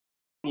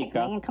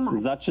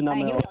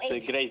Zaczynamy od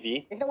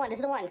Gravy. This is the one, this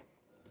is the one.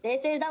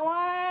 This is the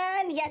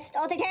one! Yes!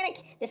 Oh, Titanic!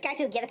 This guy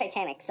says get a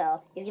Titanic, so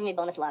he's giving me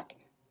bonus luck.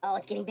 Oh,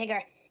 it's getting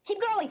bigger. Keep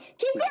growing!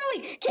 Keep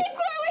growing! Keep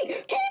growing!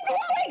 Keep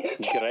growing!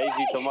 Keep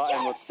Gravy to ma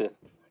emocje.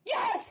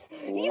 Yes!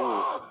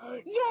 Yeah!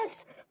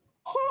 Yes!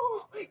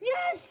 Oh,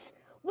 yes!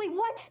 Wait,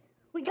 what?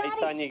 We got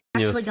Tytanik it!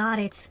 Actually got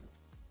it.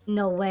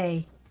 No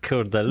way.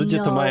 Kurde, ludzie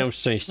to mają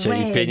szczęście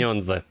i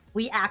pieniądze.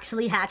 We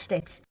actually hatched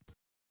it.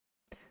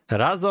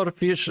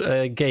 Razorfish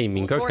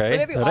Gaming,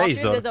 okay.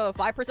 Razor. There's a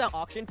 5%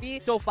 auction fee,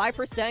 so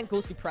 5%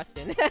 goes to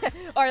Preston.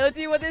 Alright, let's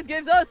see what this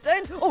gives us.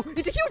 And oh,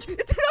 it's a huge,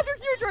 it's another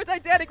huge for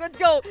Titanic. Let's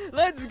go,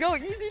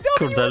 easy W.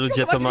 Kurde,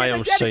 ludzie to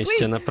mają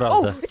szczęście,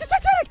 naprawdę. Oh, it's a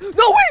Titanic!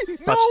 No way!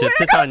 Patrzcie, no way,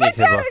 Tytanik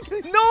chyba.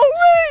 No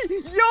way!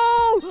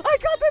 Yo, I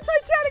got the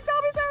Titanic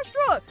Thomas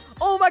Astra!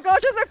 Oh my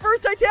gosh, that's my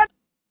first Titanic!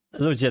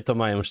 Ludzie to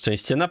mają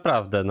szczęście,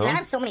 naprawdę, no. I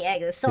have so many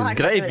eggs. It's so hard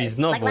Z to do Gravy this.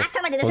 znowu. Like last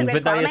time I did this On in Great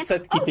wydaje Parliament.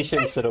 setki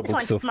tysięcy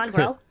robuxów. Come on,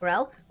 grow,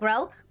 grow,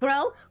 grow,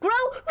 grow,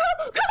 grow,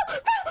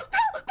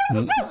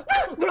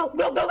 grow.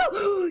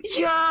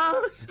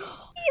 Yes!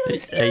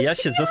 Yes! Ej, ja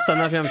się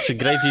zastanawiam, czy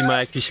Gravy ma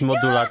jakiś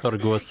modulator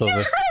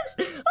głosowy.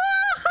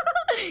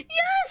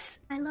 Yes!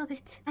 I love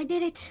it. I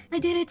did it. I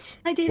did it.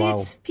 I did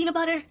it. Peanut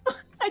butter.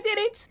 I did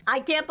it.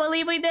 I can't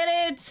believe we did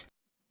it.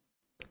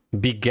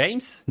 Big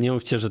Games? Nie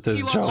mówcie, że to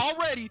jest Josh.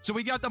 Already, so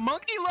we got the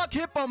monkey luck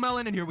hippo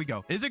melon, and here we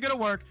go. Is it gonna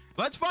work?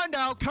 Let's find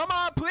out. Come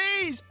on,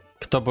 please.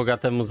 Kto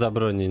bogatemu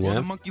zabroni, Will the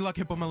nie? monkey luck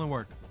hippo melon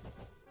work?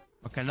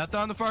 Okay, nothing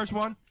on the first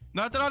one.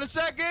 Nothing on the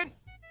second.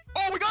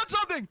 Oh, we got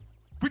something.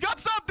 We got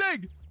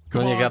something.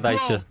 No nie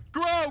gadajcie.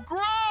 Grow,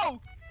 grow,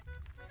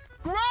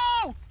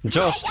 grow.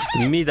 Josh,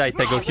 mi daj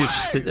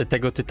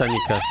tego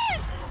Titanika.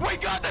 We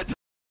got the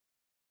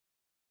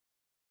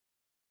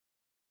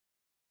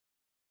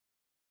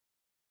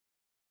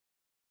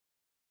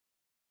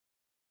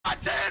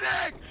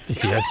Titanic.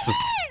 Jezus.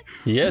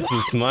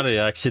 Jezus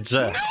Maria, jak się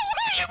drze.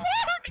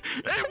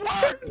 It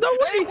worked. No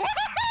way.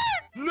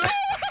 No.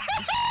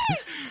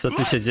 Co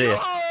tu się dzieje?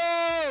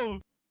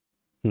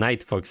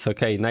 Night Fox,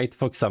 okej, Night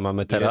Foxa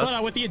mamy teraz.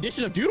 But with the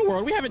addition of Doodle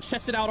World, we haven't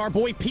chested out our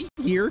boy Pete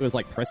here. It was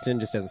like Preston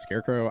just as a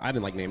scarecrow. I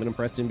didn't like naming him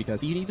Preston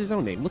because he needs his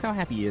own name. Look how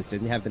happy he is to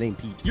have the name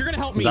Pete. You're gonna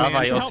help me, Dawaj,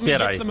 man, to help me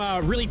otwieraj. get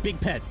some really big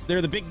pets.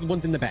 They're the big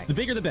ones in the back. The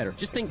bigger the better.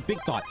 Just think big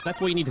thoughts. That's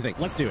what you need to think.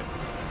 Let's do it.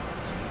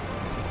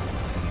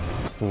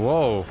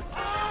 Wow.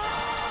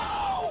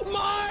 Oh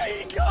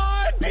my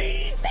God,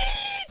 Pete!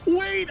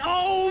 Wait,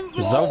 oh!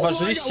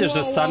 Zauważyliście,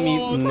 że sami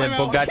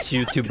bogaci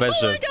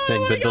youtuberzy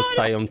jakby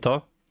dostają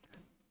to?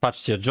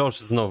 Patrzcie, Josh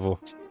znowu.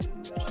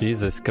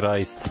 Jesus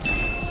Christ.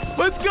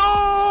 Let's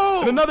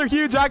go! And another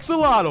huge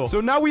axolotl.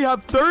 So now we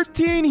have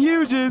 13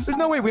 huges. There's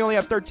no way we only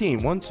have 13.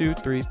 1, 2,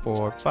 3,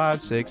 4,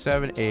 5, 6,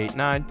 7, 8,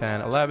 9,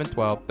 10, 11,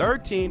 12,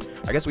 13.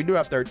 I guess we do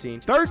have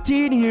 13.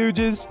 13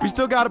 huges. We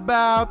still got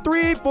about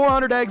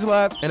 400 eggs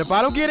left. And if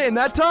I don't get it in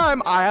that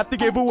time, I have to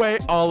give away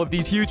all of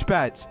these huge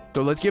pets.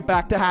 So let's get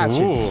back to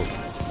hatching. Ooh.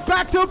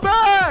 Back to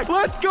back!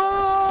 Let's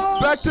go!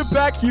 Back to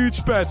back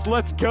huge pets.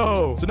 Let's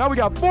go. So now we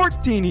got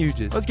 14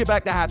 huges. Let's get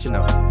back to hatching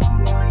now.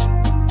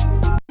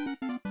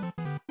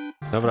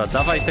 Dobra,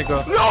 dawaj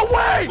tego. No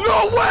way!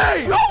 No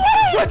way! No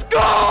way! Let's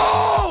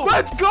go!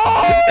 Let's go!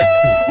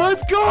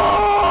 Let's go!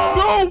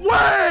 No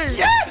way!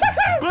 Yeah!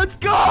 Let's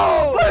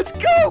go! Let's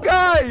go,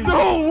 guys!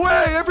 No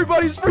way!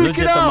 Everybody's freaking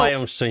Ludzie to out!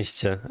 mają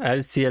szczęście.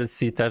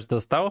 LCLC też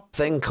dostał?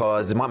 Thing,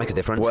 cause it might make a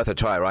difference. Worth a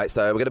try, right?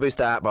 So we're gonna boost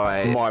that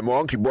by my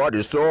monkey blood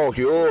is so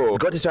cute.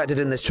 Got distracted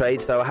in this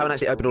trade, so I haven't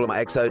actually opened all of my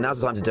eggs. So now's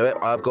the time to do it.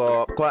 I've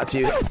got quite a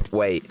few.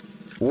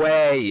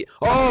 Wait.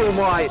 Oh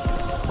my!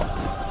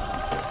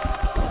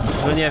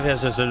 No nie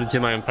wierzę, że ludzie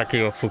mają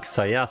takiego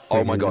fuksa. Jasne.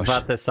 Oh my gosh.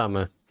 Dwa te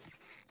same.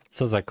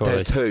 Co za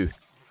koleś. There's two.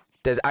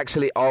 There's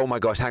actually. Oh my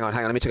gosh! Hang on.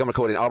 Let me check. I'm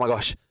recording. Oh my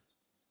gosh.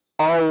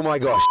 Oh my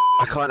gosh!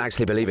 I can't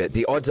actually believe it.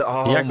 The odds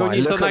are. Oh Jak my!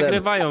 oni to Look at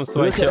nagrywają, them.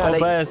 słuchajcie, Look at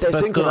that. OBS They're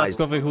bez synchronized.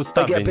 dodatkowych They get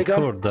ustawień, bigger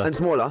kurde. and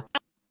smaller.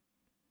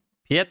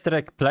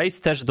 Pietrek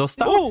Place też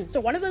dostał? Ooh. So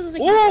one of those is a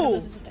huge, one of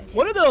those is a Titanic.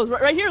 One of those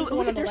right here. The one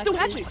on the They're left still is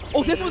hatching.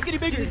 Oh, this one's getting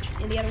bigger. huge,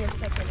 and the other one's a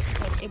Titanic.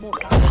 Like, it won't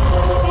stop.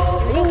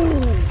 Look.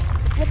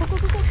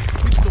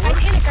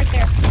 Titanic right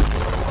there.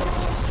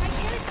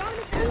 Titanic on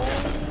the server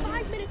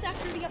 5 minutes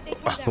after the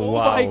update comes out. Oh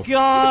Wow. my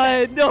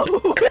God! No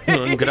way.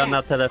 On gra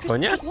na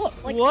telefonie? Just look.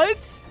 Like, What?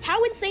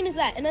 how insane is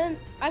that? And then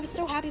I was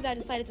so happy that I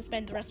decided to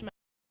spend the rest of my.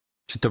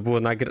 Czy to było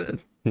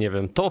nie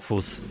wiem,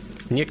 Tofus?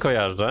 Nie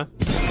kojarzę.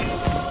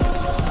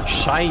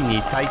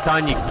 Shiny,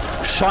 Titanic,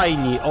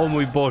 Shiny, o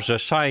mój Boże,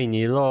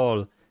 Shiny,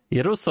 lol.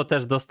 I Russo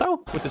też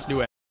dostał? With this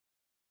new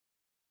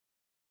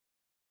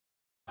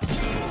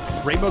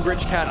Rainbow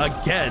Grinch Cat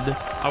again.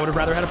 I would have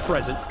rather had a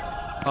present.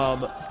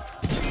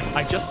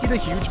 I just need a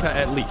huge pet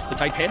at least. The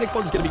Titanic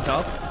one's gonna be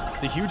tough.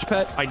 The huge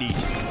pet I need.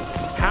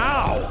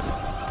 How?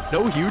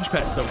 No huge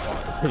pet so far.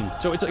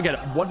 So it's again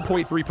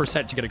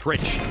 1.3% to get a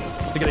Grinch.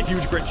 To get a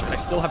huge Grinch, and I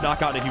still have not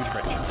gotten a huge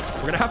Grinch.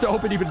 We're gonna have to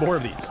open even more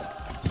of these.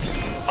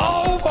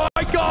 Oh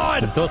my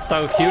God!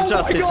 Dostał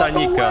Huge'a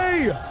Titanica.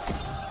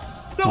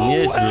 No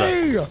Nieźle.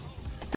 way!